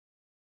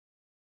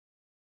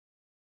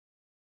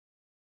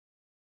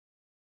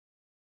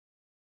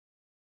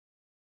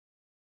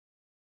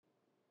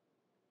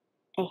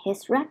A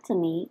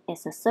hysterectomy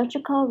is a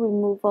surgical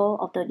removal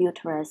of the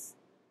uterus.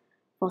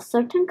 For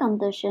certain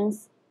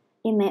conditions,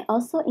 it may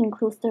also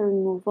include the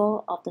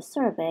removal of the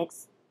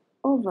cervix,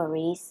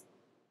 ovaries,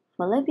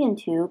 fallopian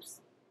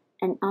tubes,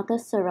 and other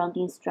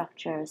surrounding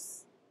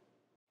structures.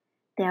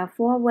 There are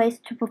 4 ways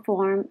to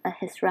perform a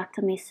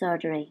hysterectomy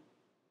surgery: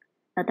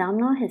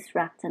 abdominal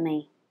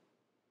hysterectomy,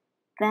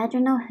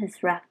 vaginal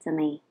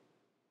hysterectomy,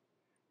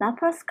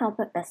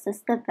 laparoscopic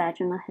assisted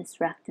vaginal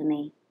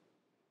hysterectomy,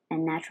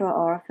 and natural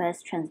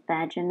orifice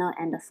transvaginal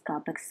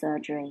endoscopic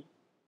surgery.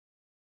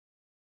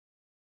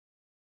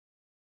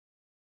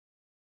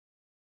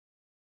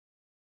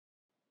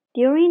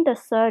 During the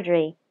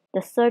surgery,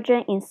 the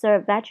surgeon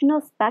inserts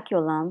vaginal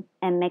speculum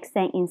and makes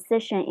an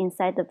incision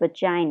inside the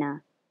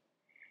vagina.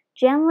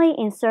 Gently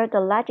insert the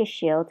lattice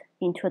shield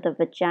into the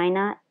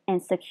vagina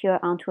and secure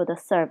onto the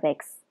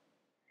cervix.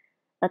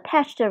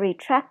 Attach the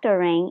retractor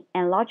ring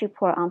and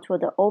Logiport onto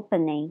the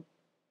opening.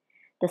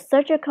 The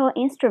surgical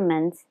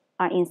instruments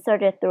are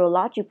inserted through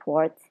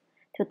Logiports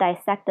to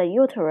dissect the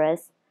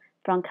uterus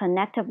from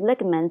connective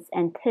ligaments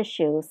and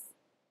tissues.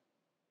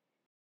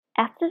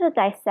 After the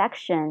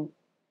dissection,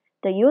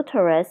 the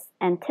uterus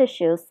and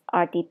tissues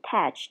are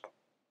detached.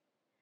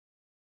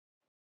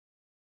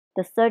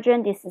 The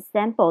surgeon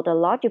disassembles the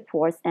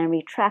Logiports and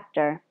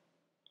retractor.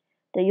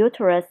 The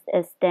uterus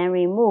is then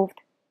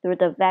removed through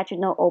the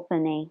vaginal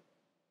opening.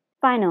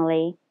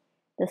 Finally,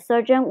 the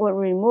surgeon will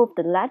remove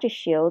the lattice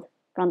shield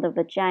from the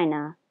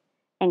vagina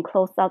and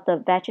close out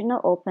the vaginal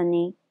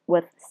opening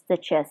with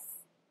stitches.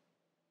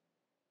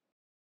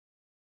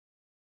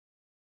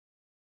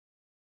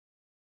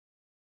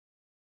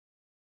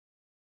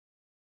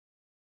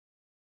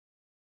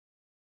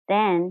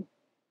 Then,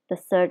 the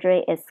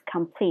surgery is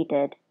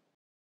completed.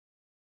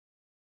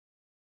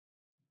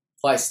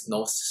 Why is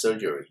nose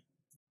surgery?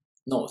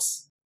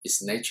 Nose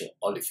is natural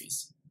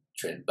orifice,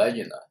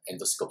 transvaginal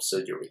endoscopic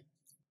surgery.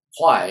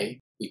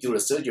 Why we do the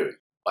surgery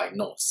by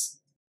nose?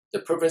 The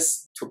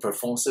purpose to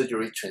perform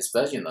surgery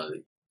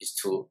transvaginally is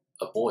to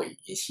avoid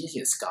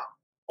incision scar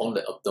on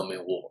the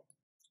abdominal wall.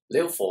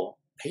 Therefore,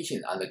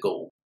 patients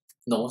undergo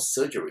nose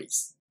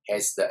surgeries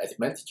has the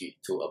advantage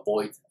to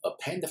avoid a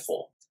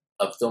painful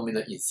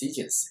abdominal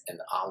incisions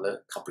and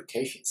other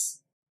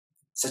complications,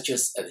 such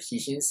as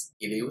adhesions,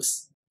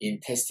 ileus,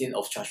 intestine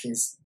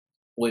obstructions,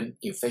 wound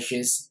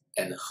infections,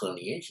 and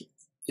herniations.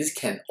 This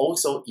can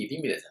also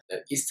eliminate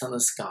the external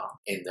scar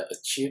and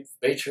achieve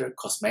better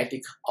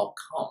cosmetic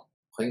outcome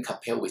when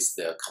compared with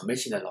the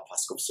conventional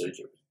laparoscopic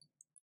surgery.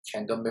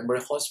 Chang Gung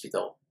Memorial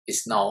Hospital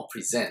is now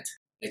present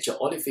natural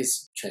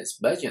orifice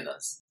transvaginal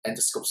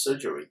endoscopic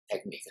surgery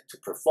technique to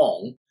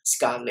perform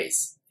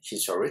Scarless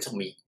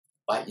Hysterectomy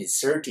by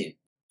inserting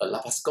a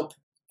laparoscope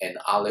and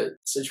other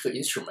surgical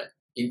instrument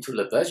into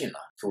the vagina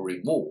to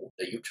remove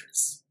the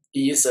uterus.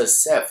 It is a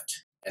safe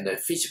and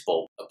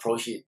feasible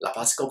approach to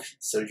laparoscopic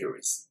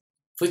surgeries,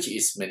 which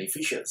is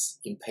beneficial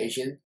in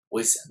patients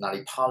with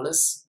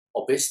nulliparous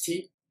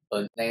obesity,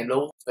 a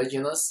narrow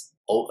vaginus,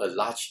 or a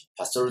large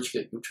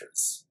pathological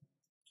uterus.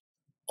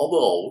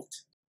 Overall,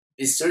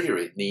 this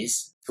surgery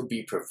needs to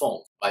be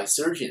performed by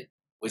surgeons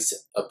with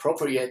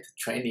appropriate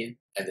training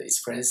and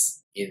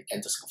experience in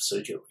endoscopic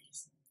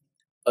surgeries.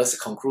 As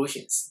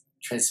conclusions,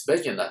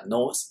 transvaginal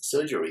nose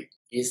surgery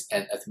is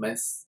an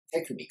advanced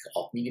technique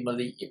of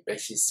minimally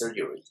invasive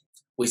surgery,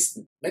 with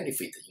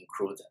benefits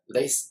include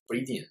less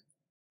bleeding,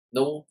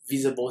 no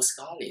visible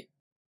scarring,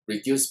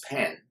 reduced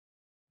pain,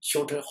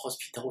 shorter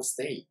hospital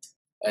stay,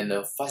 and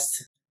a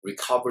fast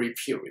recovery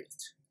period.